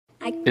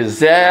Is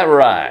that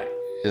right?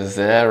 Is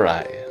that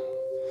right?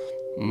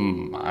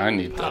 I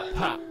need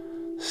to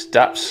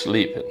stop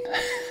sleeping.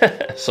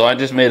 So I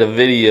just made a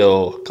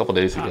video a couple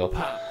days ago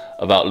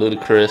about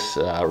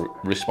Ludacris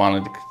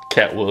responding to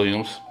Katt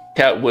Williams.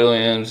 Katt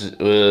Williams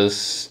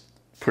was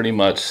pretty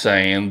much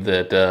saying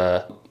that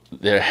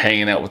they're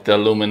hanging out with the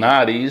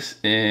Illuminatis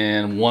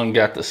and one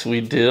got the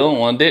sweet deal and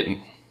one didn't.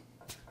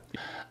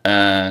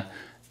 And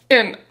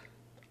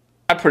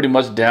I pretty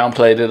much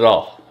downplayed it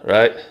all,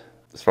 right?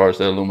 As far as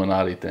the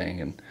Illuminati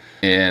thing.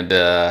 And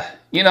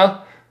you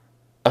know,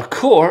 of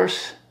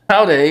course,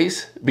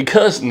 nowadays,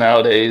 because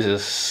nowadays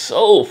is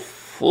so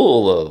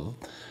full of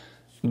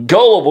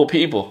gullible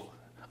people.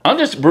 I'm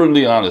just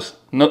brutally honest.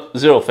 No,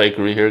 zero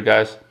fakery here,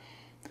 guys.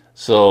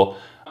 So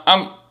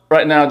I'm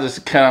right now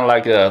just kind of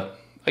like a,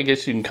 I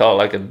guess you can call it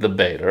like a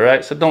debate, all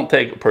right? So don't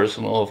take it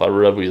personal if I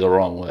rub you the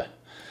wrong way,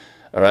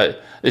 all right?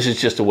 This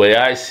is just the way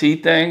I see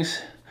things.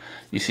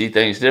 You see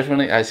things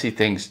differently. I see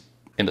things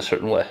in a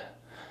certain way.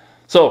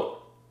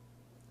 So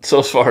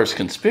as far as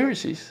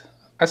conspiracies,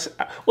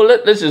 well,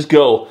 let's just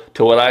go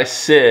to what I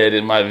said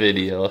in my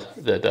video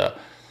that a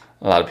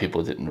lot of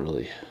people don't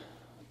really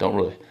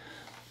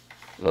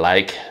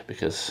like,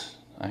 because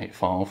I ain't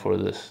falling for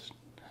this.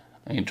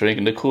 I ain't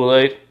drinking the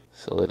Kool-Aid.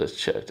 So let us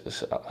check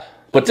this out.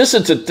 But this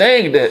is a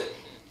thing that,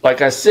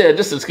 like I said,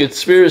 this is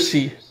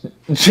conspiracy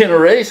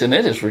generation.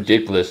 It is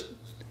ridiculous.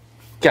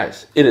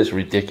 Guys, it is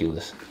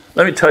ridiculous.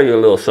 Let me tell you a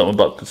little something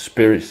about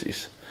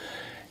conspiracies.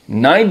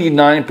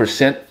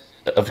 99%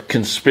 of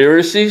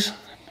conspiracies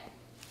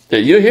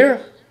that you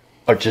hear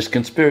are just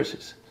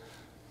conspiracies.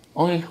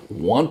 Only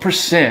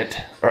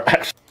 1% are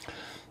actually.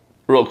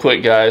 Real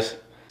quick, guys.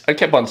 I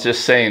kept on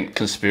just saying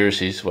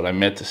conspiracies. What I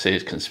meant to say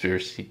is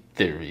conspiracy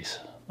theories.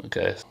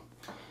 Okay?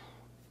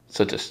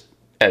 So just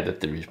add the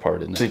theories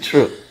part in there. It's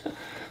true.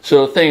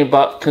 So the thing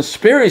about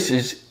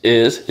conspiracies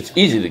is, it's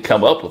easy to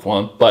come up with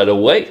one, by the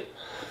way,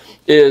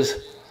 is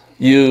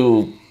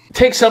you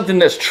take something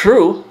that's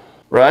true,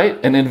 right?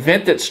 An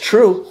event that's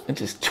true, and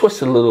just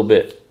twist it a little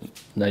bit.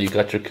 Now you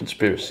got your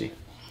conspiracy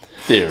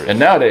theory. And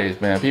nowadays,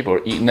 man, people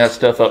are eating that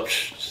stuff up.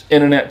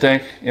 Internet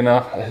thing, you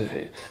know,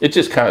 it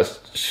just kind of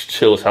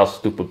shows how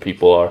stupid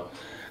people are.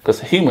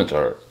 Because humans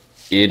are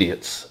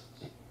idiots.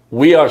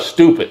 We are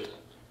stupid.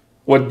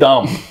 We're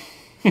dumb.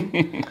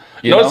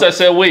 Notice I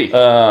said we.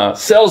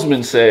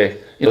 Salesmen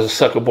say, there's a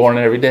sucker born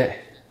every day.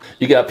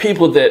 You got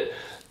people that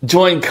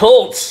join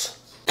cults,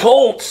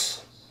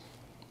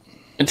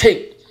 and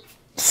take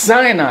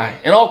cyanide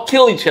and all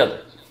kill each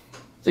other.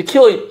 They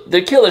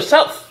kill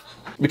themselves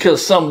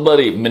because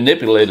somebody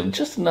manipulated them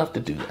just enough to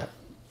do that.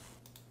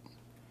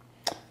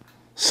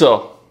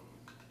 So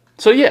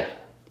yeah.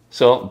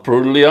 So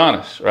brutally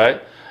honest,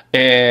 right?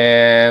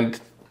 And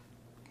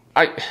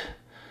I'm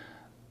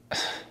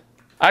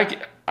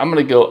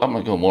gonna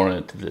go more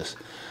into this,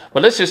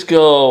 but let's just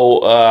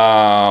go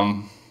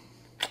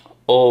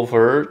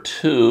over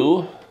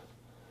to.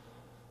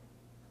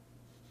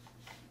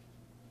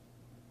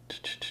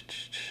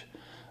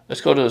 Let's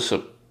go to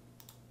some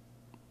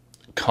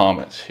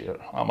comments here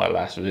on my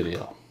last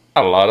video.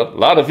 A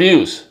lot of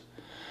views.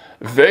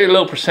 Very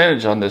low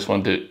percentage on this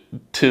one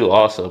too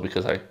also,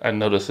 because I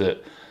noticed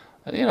that,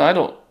 you know,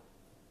 a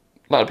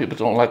lot of people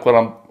don't like what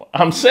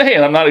I'm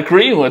saying. I'm not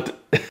agreeing with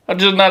it. I'm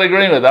just not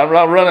agreeing with it. I'm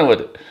not running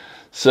with it.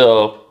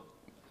 So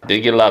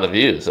they get a lot of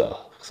views though.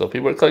 So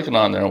people are clicking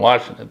on there and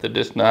watching it. They're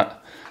just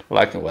not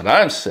liking what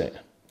I'm saying.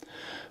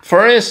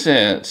 For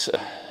instance,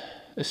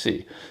 let's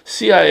see.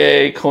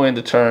 CIA coined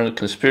the term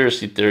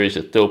conspiracy theories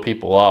to throw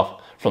people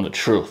off from the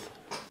truth.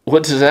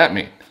 What does that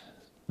mean?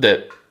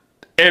 That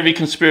every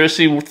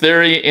conspiracy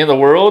theory in the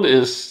world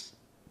is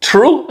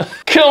true?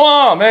 Come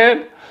on,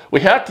 man.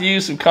 We have to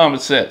use some common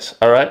sense,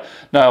 all right?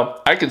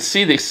 Now, I can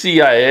see the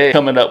CIA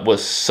coming up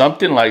with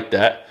something like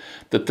that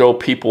to throw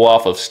people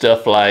off of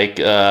stuff like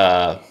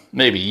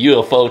maybe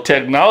UFO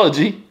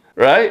technology,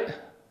 right?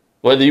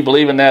 Whether you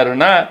believe in that or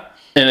not.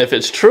 And if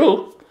it's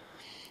true,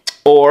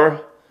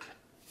 or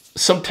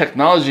some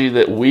technology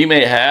that we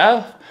may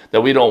have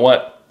that we don't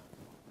want,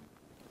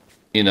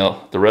 you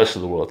know, the rest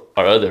of the world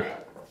or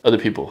other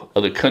people,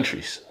 other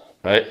countries,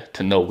 right,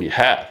 to know we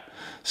have.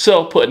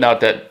 So putting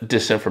out that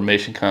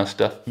disinformation kind of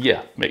stuff,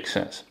 yeah, makes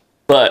sense.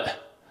 But,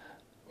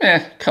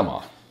 man, come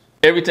on.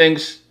 Everything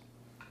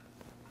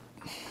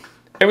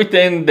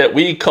that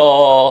we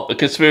call a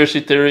conspiracy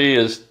theory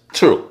is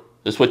true.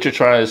 Is what you're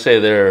trying to say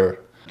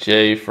there,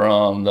 Jay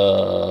from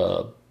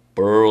the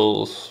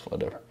Burls,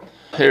 whatever.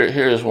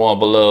 Here's one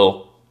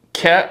below.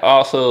 Katt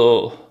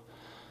also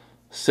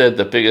said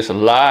the biggest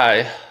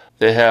lie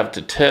they have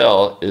to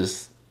tell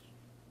is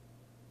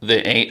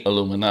they ain't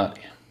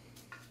Illuminati.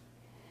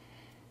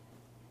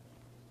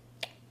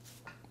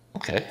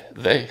 Okay,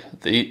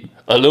 the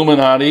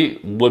Illuminati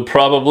would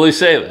probably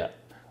say that.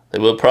 They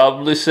would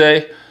probably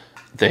say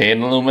they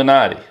ain't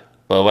Illuminati.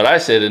 But what I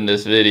said in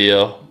this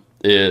video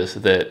is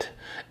that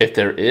if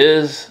there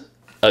is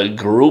a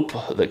group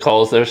that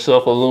calls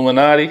themselves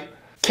Illuminati,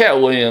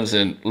 Katt Williams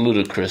and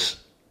Ludacris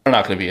are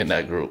not going to be in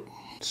that group.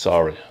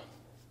 Sorry.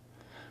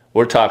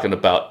 We're talking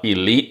about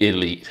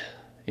elite.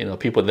 You know,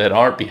 people that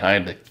aren't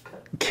behind the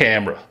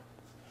camera,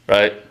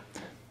 right?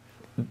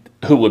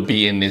 Who would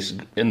be in this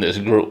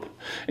group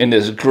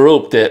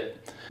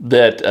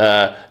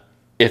that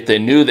if they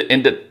knew the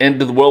end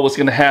of the world was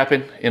going to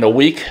happen in a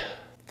week,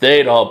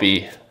 they'd all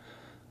be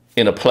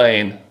in a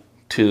plane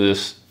to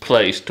this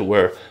place to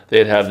where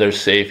they'd have their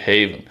safe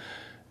haven.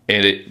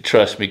 And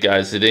trust me,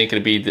 guys, it ain't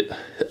going to be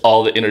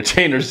all the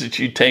entertainers that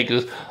you think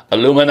is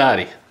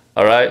Illuminati,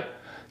 all right?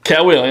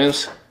 Katt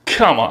Williams,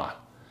 come on.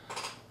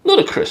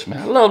 Ludacris,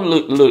 man. I love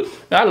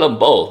I love them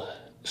both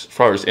as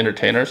far as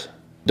entertainers.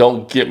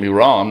 Don't get me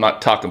wrong. I'm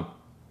not talking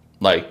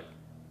like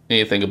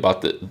anything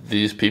about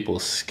these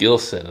people's skill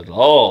set at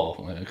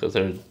all, man, because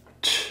they're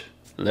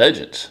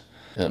legends.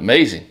 They're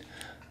amazing.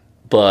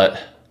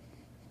 But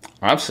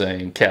I'm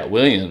saying Katt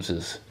Williams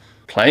is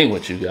playing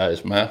with you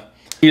guys, man.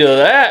 Either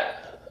that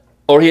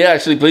or he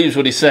actually believes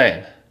what he's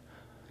saying.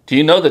 Do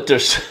you know that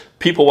there's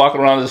people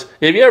walking around this?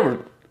 Have you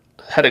ever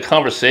had a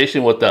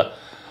conversation with the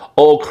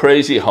old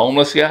crazy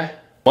homeless guy?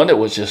 One that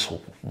was just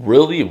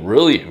really,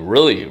 really,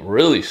 really,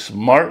 really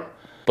smart.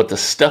 But the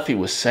stuff he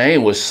was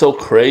saying was so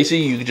crazy,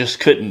 you just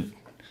couldn't.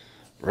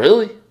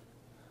 Really?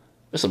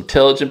 There's some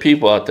intelligent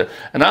people out there.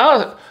 And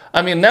I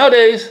mean,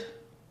 nowadays,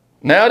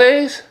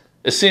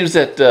 it seems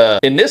that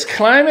in this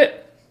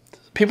climate,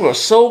 people are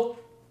so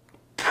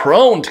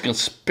prone to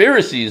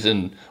conspiracies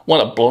and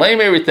want to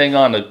blame everything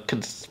on a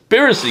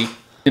conspiracy.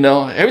 You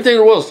know, everything in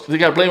the world, they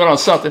got to blame it on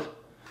something.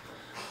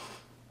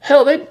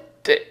 Hell,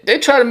 they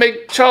try to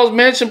make Charles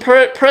Manson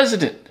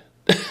president.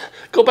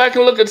 Go back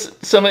and look at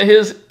some of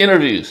his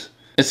interviews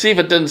and see if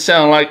it doesn't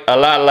sound like a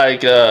lot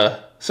like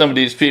some of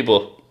these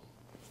people,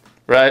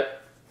 right?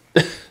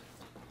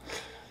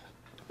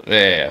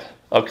 Man,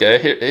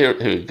 okay, here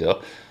we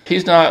go.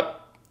 He's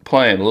not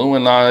playing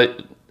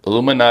Illuminati.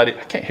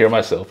 I can't hear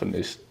myself in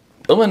this.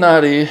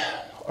 Illuminati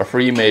are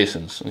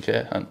Freemasons,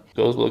 okay?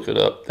 Go look it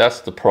up.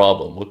 That's the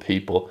problem with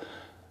people.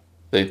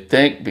 They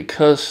think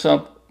because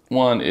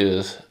someone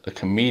is a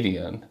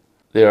comedian,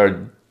 they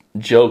are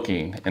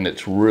joking and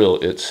it's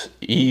real, it's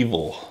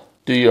evil.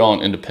 Do your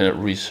own independent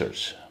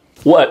research.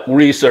 What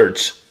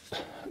research?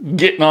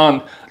 Getting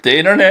on the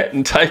internet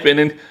and typing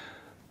in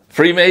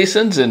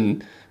Freemasons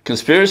and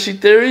conspiracy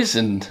theories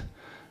and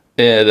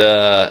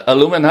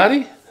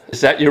Illuminati? Is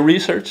that your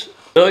research?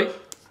 Really?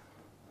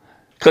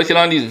 Clicking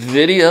on these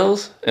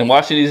videos and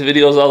watching these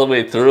videos all the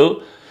way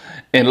through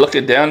and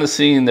looking down and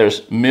seeing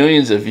there's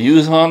millions of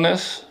views on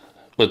this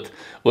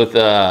with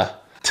a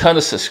ton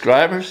of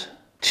subscribers.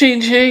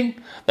 Ching ching.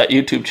 That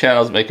YouTube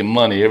channel is making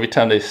money every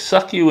time they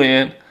suck you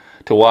in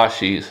to watch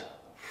these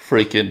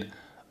freaking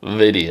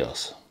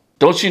videos.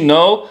 Don't you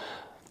know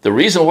the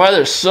reason why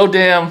there's so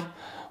damn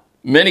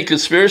many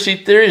conspiracy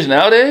theories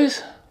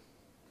nowadays?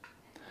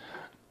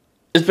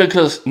 It's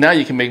because now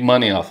you can make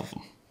money off of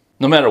them.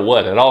 No matter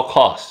what, at all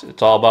costs.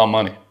 It's all about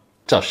money.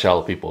 That's how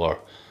shallow people are.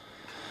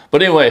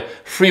 But anyway,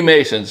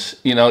 Freemasons,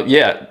 you know,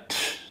 yeah,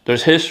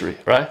 there's history,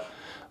 right?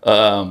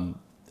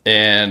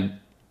 And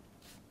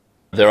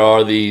there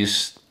are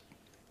these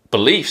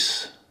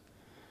beliefs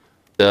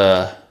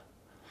that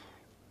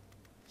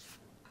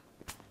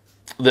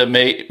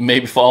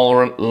may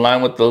fall in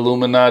line with the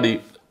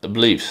Illuminati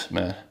beliefs,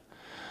 man.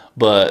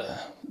 But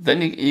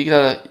then you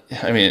gotta,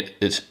 I mean,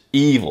 it's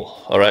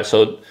evil, all right?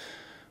 So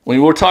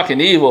when we're talking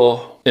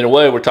evil, in a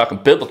way, we're talking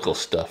biblical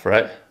stuff,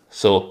 right?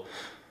 So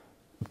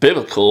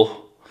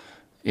biblical,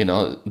 you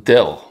know,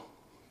 devil,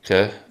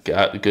 okay?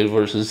 God, good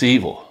versus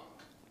evil.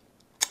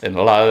 And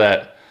a lot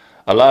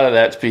of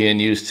that's being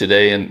used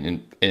today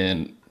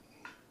in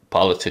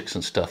politics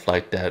and stuff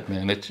like that,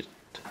 man. It's just,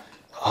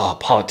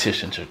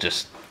 politicians are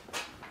just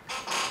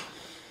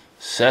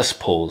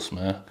cesspools,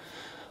 man.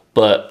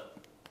 But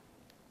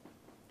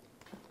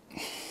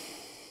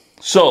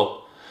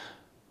so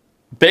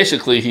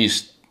basically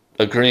he's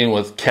agreeing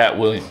with Katt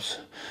Williams.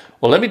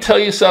 Well, let me tell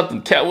you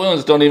something. Katt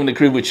Williams don't even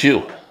agree with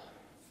you.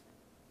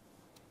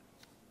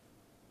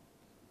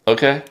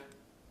 Okay?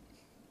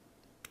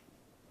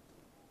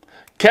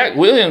 Katt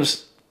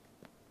Williams,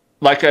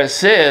 like I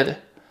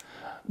said,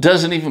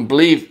 doesn't even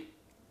believe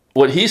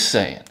what he's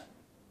saying.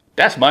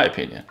 That's my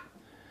opinion.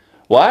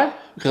 Why?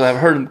 Because I've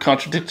heard him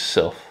contradict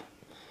himself.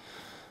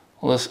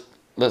 Well,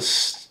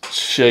 let's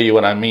show you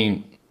what I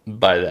mean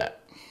by that.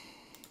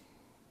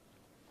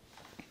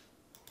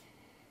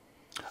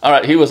 All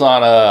right, he was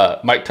on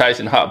Mike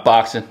Tyson hot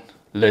boxing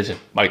legend.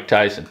 Mike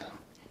Tyson.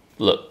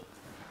 Look,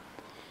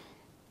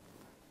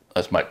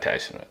 that's Mike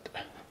Tyson right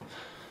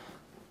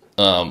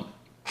there.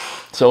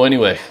 So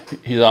anyway,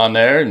 he's on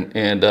there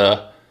and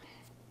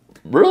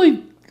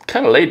really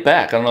kind of laid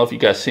back. I don't know if you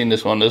guys seen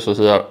this one. This was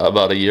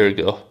about a year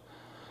ago.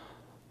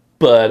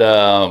 But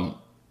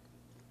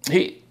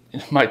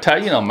Mike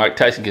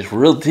Tyson gets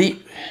real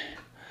deep.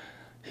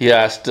 He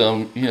asked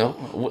him,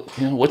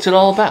 what's it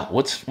all about?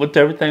 What's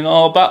everything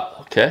all about?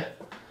 Okay.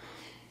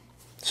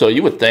 So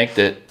you would think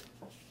that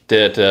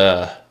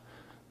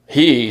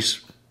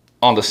he's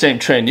on the same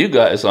train you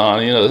guys on.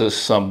 There's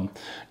some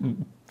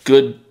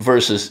good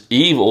versus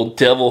evil,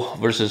 devil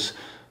versus,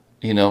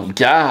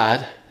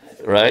 God,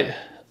 right?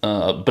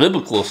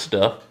 biblical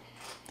stuff,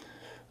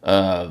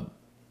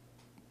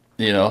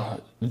 you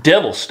know,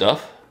 devil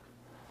stuff.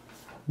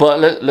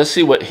 But let's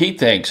see what he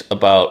thinks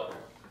about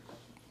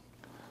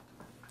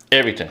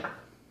everything.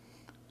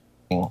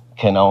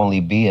 Can only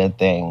be a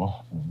thing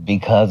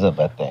because of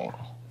a thing.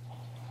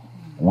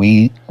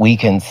 We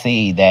can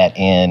see that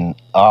in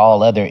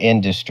all other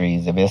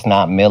industries, if it's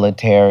not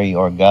military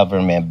or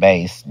government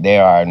based,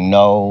 there are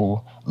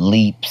no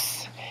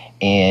leaps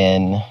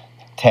in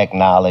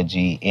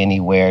technology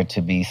anywhere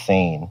to be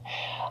seen.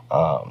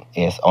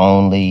 It's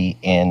only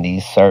in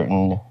these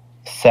certain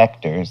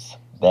sectors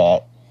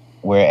that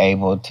we're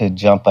able to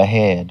jump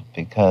ahead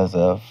because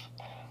of,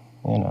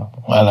 you know.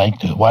 I like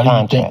this. Why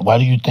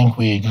do you think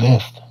we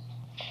exist?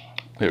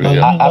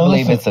 I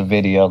believe it's a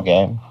video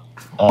game.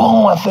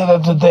 Boom! I said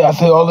that today. I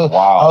said all this.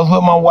 Wow. I was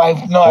with my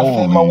wife. No, I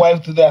said to my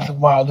wife today. I said,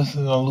 "Wow, this is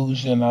an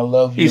illusion. I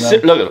love you." Look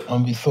at him. I'm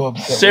gonna be so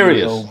upset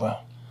serious. when it's over.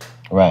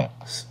 Right.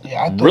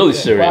 Yeah, I thought really that,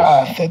 serious.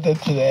 Wow, I said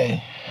that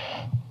today.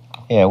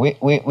 Yeah,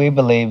 we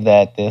believe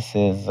that this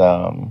is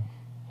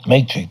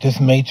Matrix. This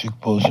Matrix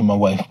bullshit. My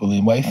wife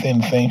believes. Wife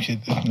saying the same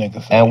shit this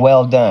nigga said. And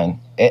well done.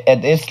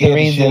 It's the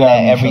reason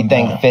that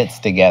everything fits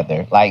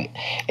together. Like,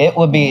 it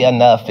would be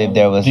enough if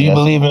there was. Do you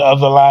believe in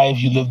other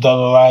lives? You lived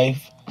other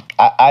life?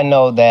 I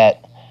know that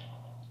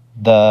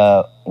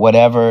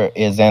whatever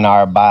is in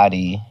our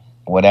body,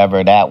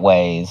 whatever that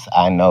weighs,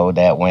 I know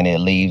that when it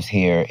leaves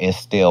here, it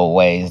still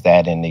weighs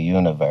that in the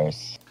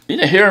universe. You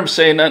didn't hear him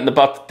say nothing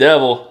about the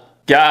devil,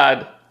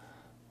 God,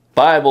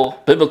 Bible,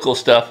 biblical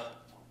stuff,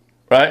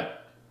 right?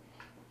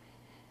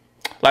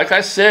 Like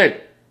I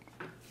said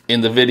in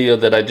the video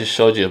that I just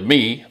showed you of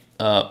me,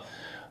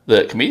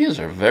 the comedians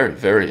are very,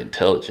 very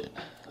intelligent.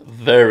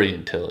 Very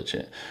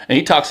intelligent. And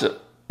he talks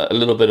a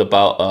little bit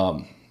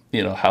about,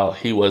 you know, how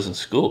he was in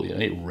school. You know,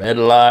 he read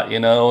a lot, you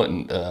know,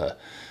 and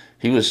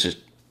he was just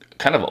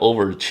kind of an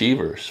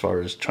overachiever as far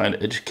as trying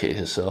to educate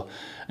himself.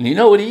 And you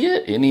know what he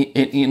is? And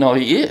you know,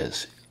 he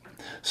is.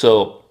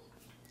 So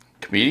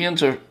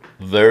comedians are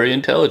very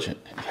intelligent.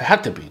 You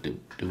have to be to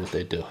do what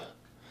they do.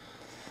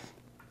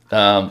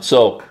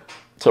 So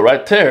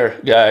right there,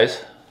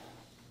 guys.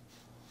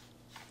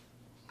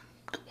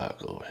 Go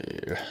back over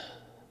here.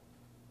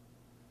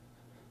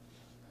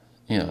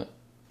 You know,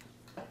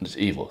 it's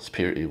evil. It's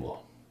pure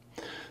evil.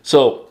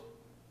 So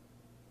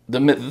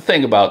the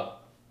thing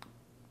about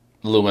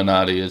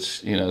Illuminati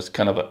is, you know, it's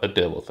kind of a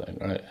devil thing,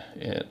 right?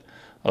 And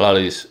a lot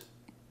of these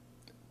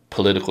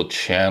political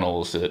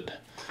channels that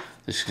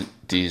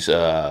these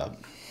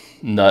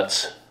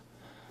nuts,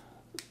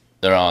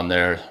 they're on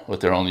there with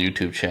their own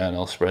YouTube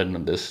channel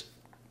spreading this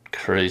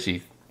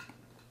crazy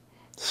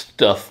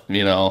stuff,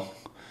 you know,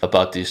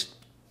 about these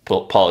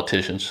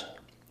politicians.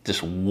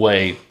 This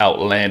way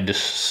outlandish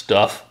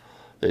stuff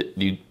that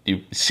you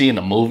see in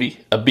a movie,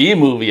 a B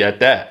movie at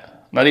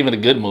that, not even a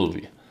good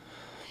movie.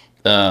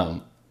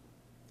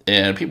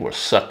 And people are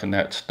sucking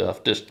that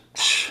stuff, just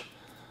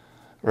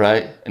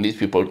right. And these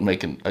people are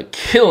making a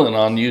killing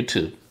on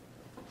YouTube.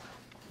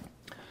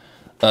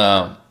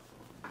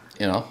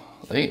 You know,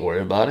 they ain't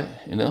worried about it.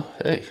 You know,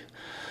 hey.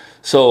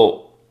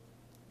 So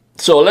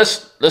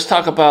let's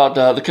talk about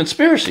the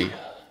conspiracy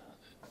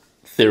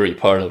theory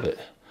part of it.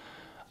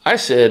 I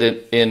said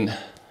it in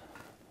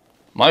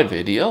my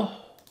video.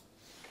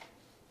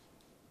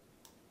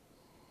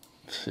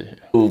 Let's see here.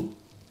 Who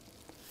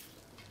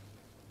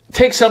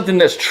take something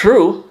that's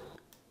true,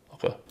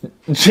 okay,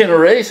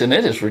 generation,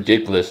 it is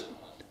ridiculous.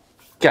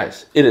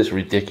 Guys, it is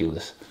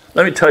ridiculous.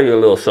 Let me tell you a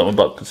little something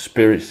about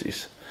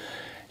conspiracies.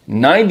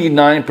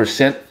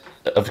 99%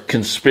 of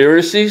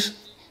conspiracies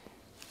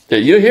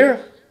that you hear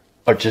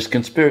are just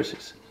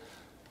conspiracies.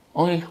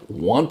 Only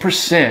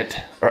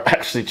 1% are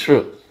actually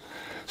true.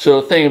 So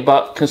the thing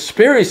about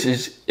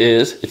conspiracies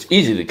is, it's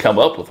easy to come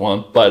up with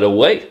one, by the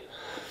way,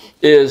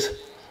 is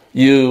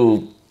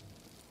you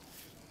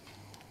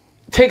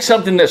take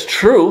something that's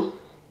true,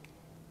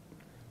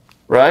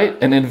 right,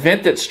 an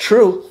event that's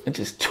true, and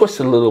just twist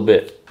it a little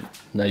bit.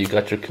 Now you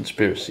got your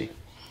conspiracy.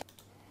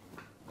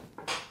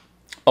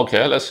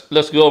 Okay,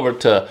 let's go over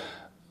to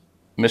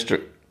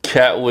Mr.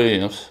 Katt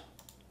Williams.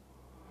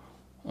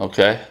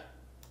 Okay.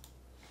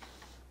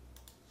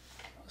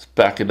 Let's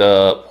back it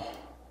up.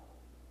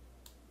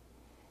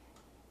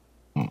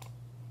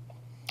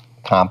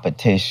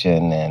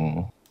 Competition,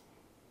 and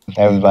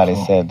everybody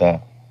said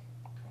that.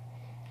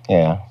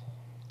 Yeah.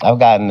 I've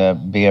gotten to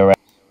be around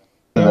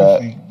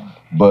that.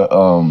 But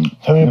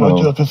tell me about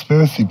your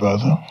conspiracy,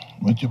 brother.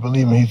 What you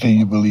believe in? He said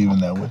you believe in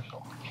that. What?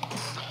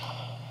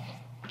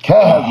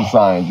 Katt has the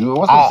science.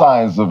 What's the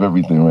science of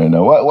everything right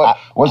now?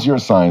 What's your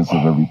science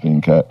of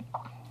everything, Katt?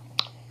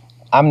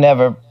 I'm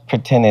never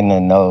pretending to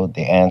know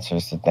the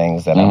answers to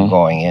things that I'm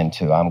going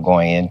into. I'm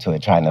going into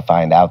it trying to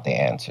find out the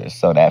answers.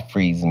 So that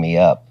frees me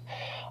up,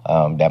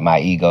 that my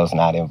ego's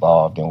not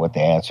involved in what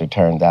the answer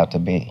turns out to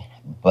be.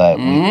 But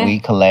we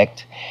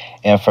collect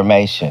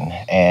information,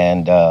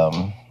 and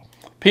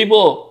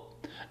people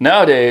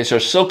nowadays are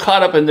so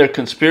caught up in their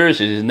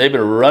conspiracies, and they've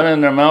been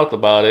running their mouth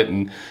about it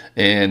and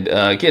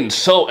getting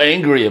so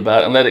angry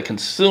about it and let it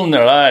consume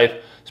their life,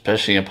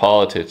 especially in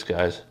politics,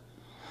 guys,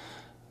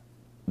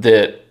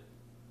 that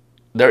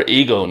their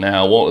ego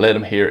now won't let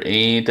them hear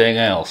anything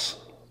else.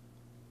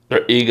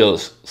 Their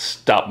egos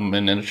stop them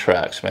in their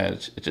tracks, man.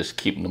 It's just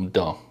keeping them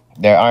dumb.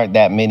 There aren't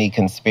that many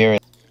conspiracy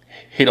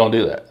He don't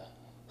do that.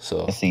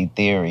 So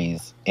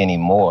theories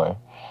anymore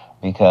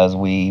because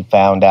we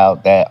found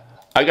out that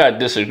I gotta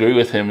disagree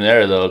with him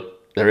there, though.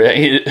 There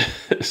ain't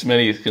as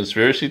many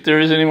conspiracy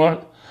theories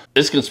anymore.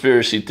 It's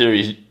conspiracy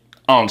theories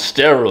on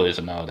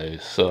steroids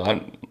nowadays. So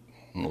I'm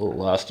a little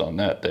lost on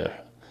that there.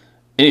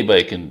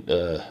 Anybody can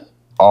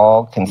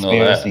all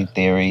conspiracy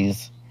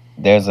theories,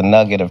 there's a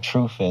nugget of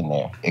truth in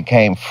there. It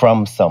came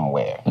from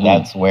somewhere.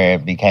 That's where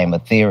it became a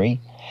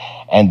theory.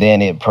 And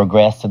then it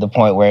progressed to the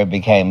point where it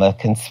became a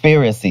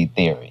conspiracy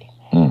theory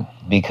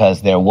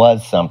because there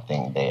was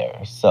something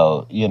there.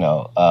 So, you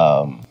know.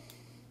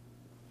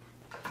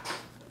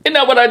 Isn't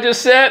that what I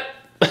just said?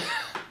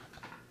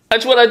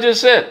 That's what I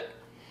just said.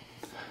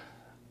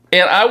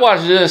 And I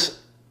watched this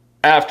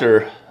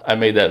after I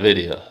made that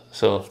video.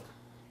 So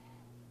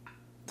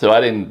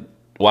I didn't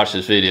watch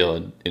this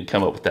video and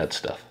come up with that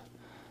stuff.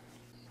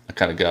 I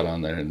kind of got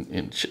on there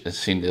and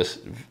seen this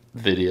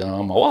video. And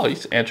I'm like, wow,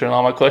 he's answering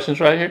all my questions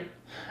right here.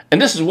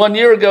 And this is 1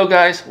 year ago,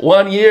 guys.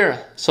 1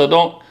 year. So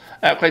don't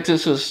act like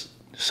this was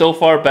so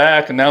far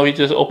back and now he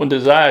just opened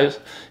his eyes.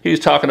 He was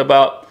talking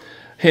about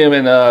him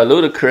and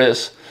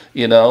Ludacris,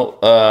 you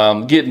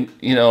know, getting,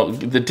 you know,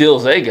 the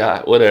deals they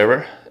got,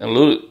 whatever. And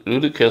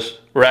Ludacris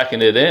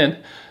racking it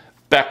in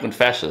back when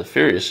Fast and the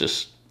Furious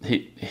just,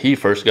 he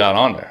first got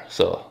on there.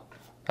 So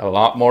a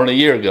lot more than a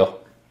year ago.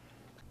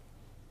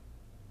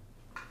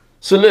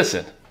 So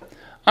listen,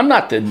 I'm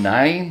not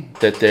denying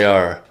that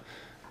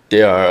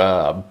there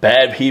are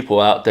bad people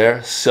out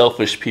there,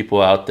 selfish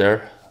people out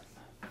there,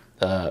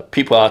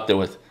 people out there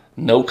with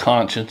no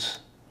conscience,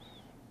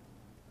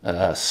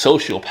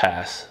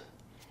 sociopaths.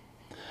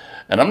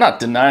 And I'm not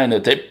denying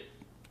that they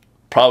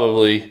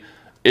probably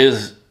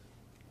is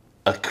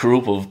a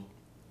group of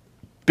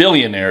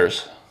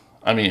billionaires,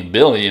 I mean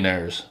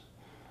billionaires,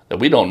 that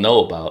we don't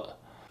know about.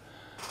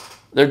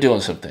 They're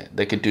doing something.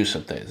 They can do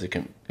some things. They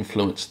can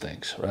influence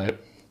things, right?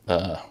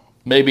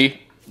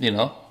 Maybe, you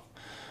know,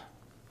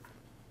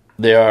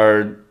 they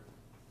are,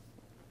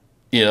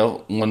 you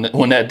know,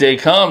 when that day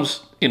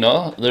comes, you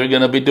know, they're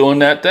going to be doing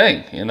that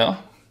thing, you know.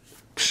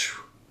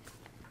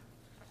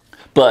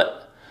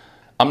 But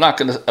I'm not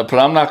going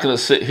to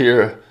sit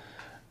here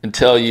and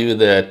tell you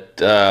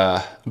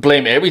that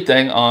blame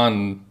everything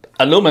on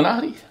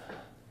Illuminati.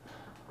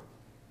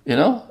 You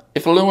know,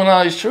 if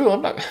Illuminati is true,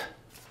 I'm not.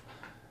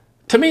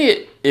 To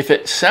me, if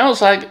it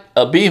sounds like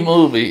a B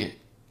movie,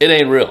 it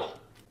ain't real.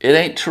 It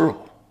ain't true.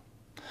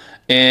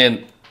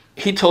 And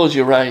he told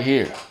you right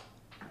here,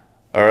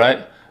 all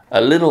right,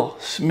 a little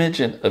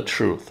smidgen of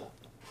truth.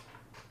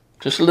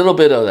 Just a little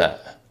bit of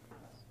that.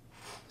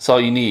 That's all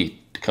you need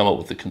to come up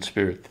with the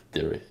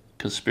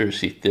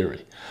conspiracy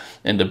theory.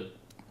 And the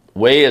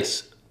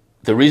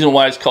reason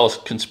why it's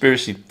called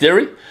conspiracy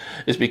theory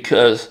is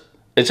because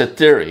it's a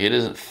theory. It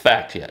isn't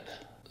fact yet.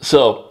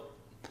 So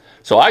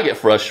I get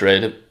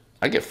frustrated.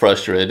 I get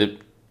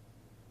frustrated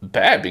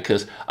bad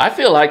because I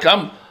feel like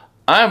I'm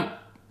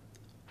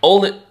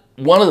only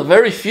one of the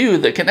very few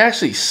that can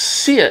actually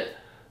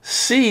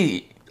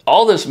see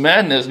all this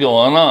madness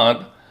going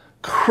on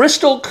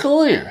crystal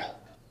clear.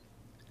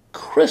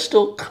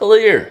 Crystal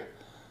clear.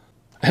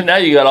 And now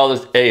you got all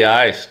this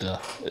AI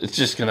stuff. It's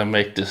just going to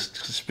make this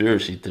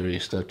conspiracy theory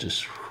stuff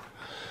just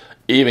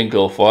even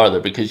go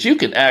farther because you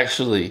can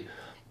actually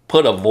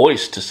put a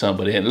voice to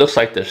somebody and it looks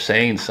like they're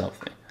saying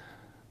something,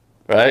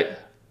 right?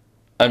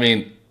 I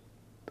mean,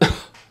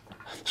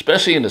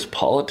 especially in this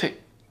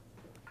politic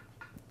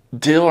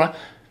deal,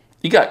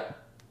 you got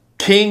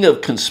king of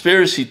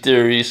conspiracy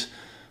theories,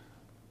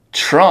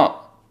 Trump,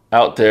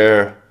 out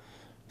there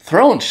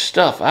throwing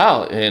stuff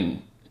out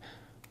and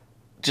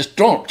just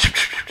throwing,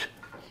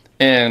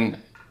 and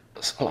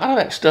a lot of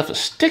that stuff is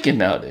sticking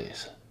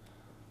nowadays.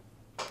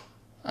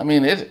 I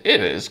mean, it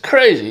is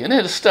crazy. And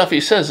then the stuff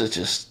he says is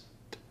just,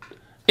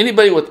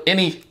 anybody with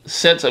any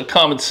sense of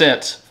common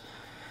sense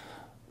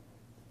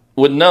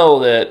would know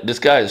that this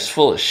guy is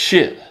full of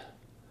shit.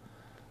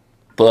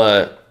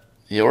 But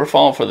yeah, we're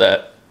falling for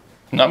that.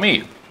 Not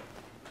me.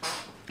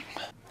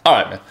 All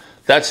right, man.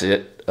 That's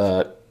it.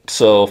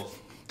 So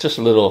just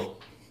a little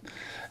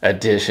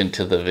addition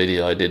to the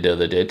video I did the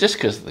other day, just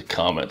because of the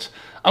comments.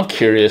 I'm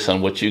curious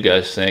on what you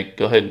guys think.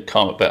 Go ahead and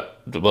comment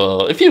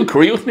below. If you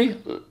agree with me,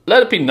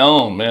 let it be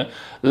known, man.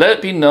 Let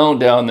it be known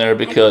down there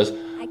because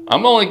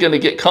I'm only going to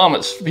get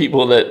comments from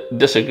people that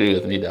disagree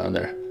with me down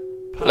there.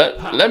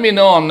 Let me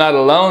know I'm not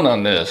alone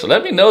on this.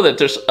 Let me know that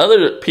there's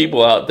other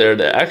people out there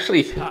that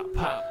actually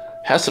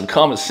have some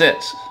common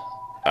sense.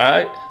 All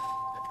right?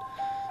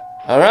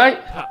 All right?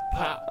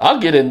 I'll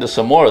get into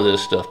some more of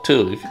this stuff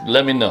too.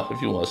 Let me know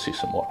if you want to see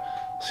some more.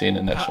 See you in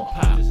the next one.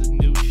 This is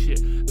new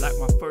shit, like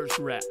my first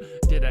rap.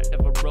 Did I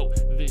ever wrote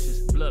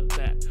vicious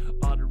bloodbath?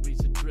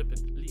 Arteries are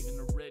dripping.